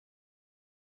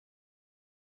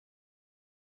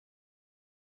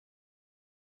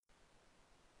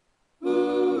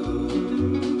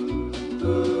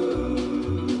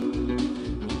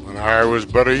I was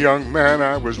but a young man,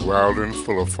 I was wild and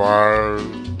full of fire.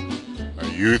 A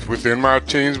youth within my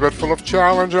teens, but full of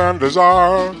challenge and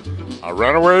desire. I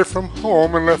ran away from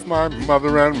home and left my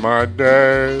mother and my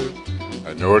dad.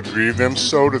 I know it grieved them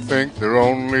so to think their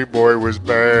only boy was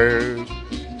bad.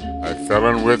 I fell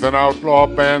in with an outlaw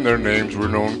band, their names were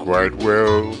known quite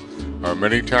well. How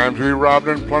many times we robbed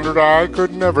and plundered I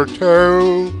could never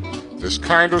tell. This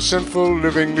kind of sinful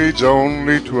living leads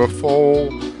only to a fall.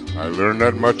 I learned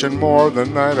that much and more the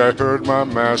night I heard my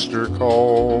master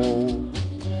call.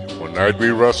 One night we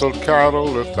rustled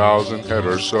cattle, 1,000 head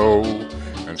or so,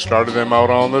 and started them out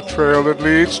on the trail that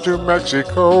leads to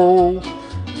Mexico.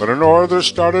 But a norther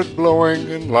started blowing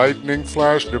and lightning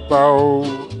flashed about.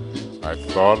 I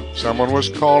thought someone was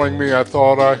calling me, I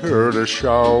thought I heard a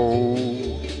shout.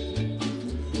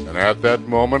 And at that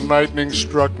moment lightning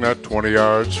struck not 20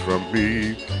 yards from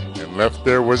me, and left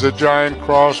there was a giant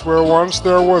cross where once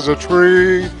there was a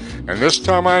tree. And this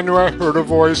time I knew I heard a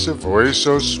voice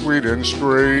so sweet and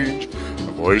strange,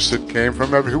 a voice that came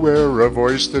from everywhere, a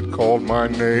voice that called my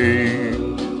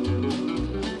name.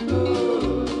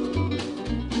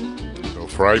 So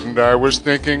frightened I was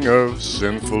thinking of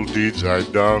sinful deeds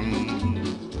I'd done.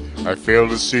 I failed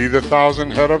to see the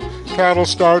 1,000 head of cattle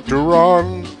start to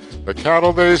run. The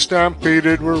cattle they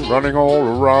stampeded were running all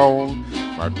around.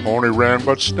 My pony ran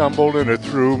but stumbled and it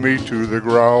threw me to the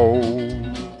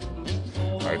ground.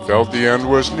 I felt the end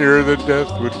was near, that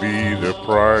death would be the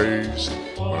price,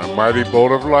 when a mighty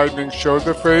bolt of lightning showed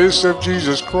the face of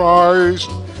Jesus Christ.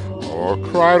 Oh, I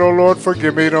cried, oh Lord,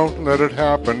 forgive me, don't let it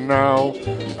happen now.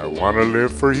 I want to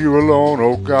live for you alone,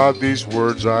 oh God, these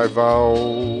words I vow.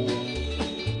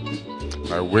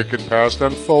 My wicked past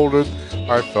unfolded,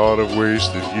 I thought of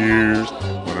wasted years,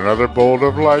 when another bolt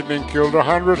of lightning killed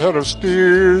 100 head of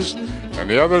steers, and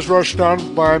the others rushed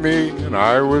on by me, and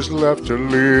I was left to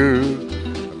live.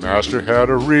 The master had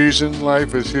a reason,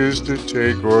 life is his to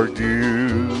take or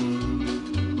give.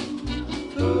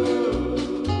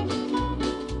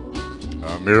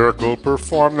 A miracle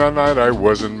performed that night, I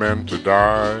wasn't meant to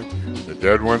die. The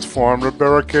dead ones formed a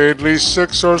barricade, at least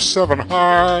 6 or 7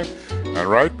 high. And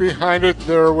right behind it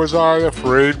there was I,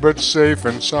 afraid but safe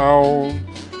and sound.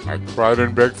 I cried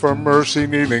and begged for mercy,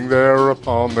 kneeling there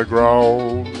upon the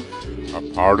ground. A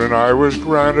pardon I was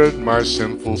granted, my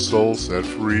sinful soul set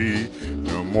free.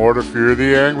 No more to fear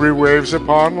the angry waves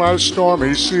upon life's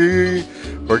stormy sea.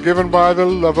 Forgiven by the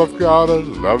love of God, a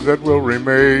love that will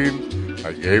remain.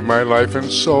 I gave my life and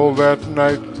soul that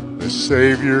night, the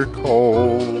Savior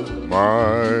called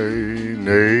my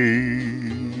name.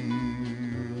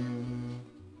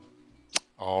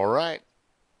 All right.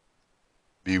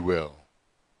 Be well.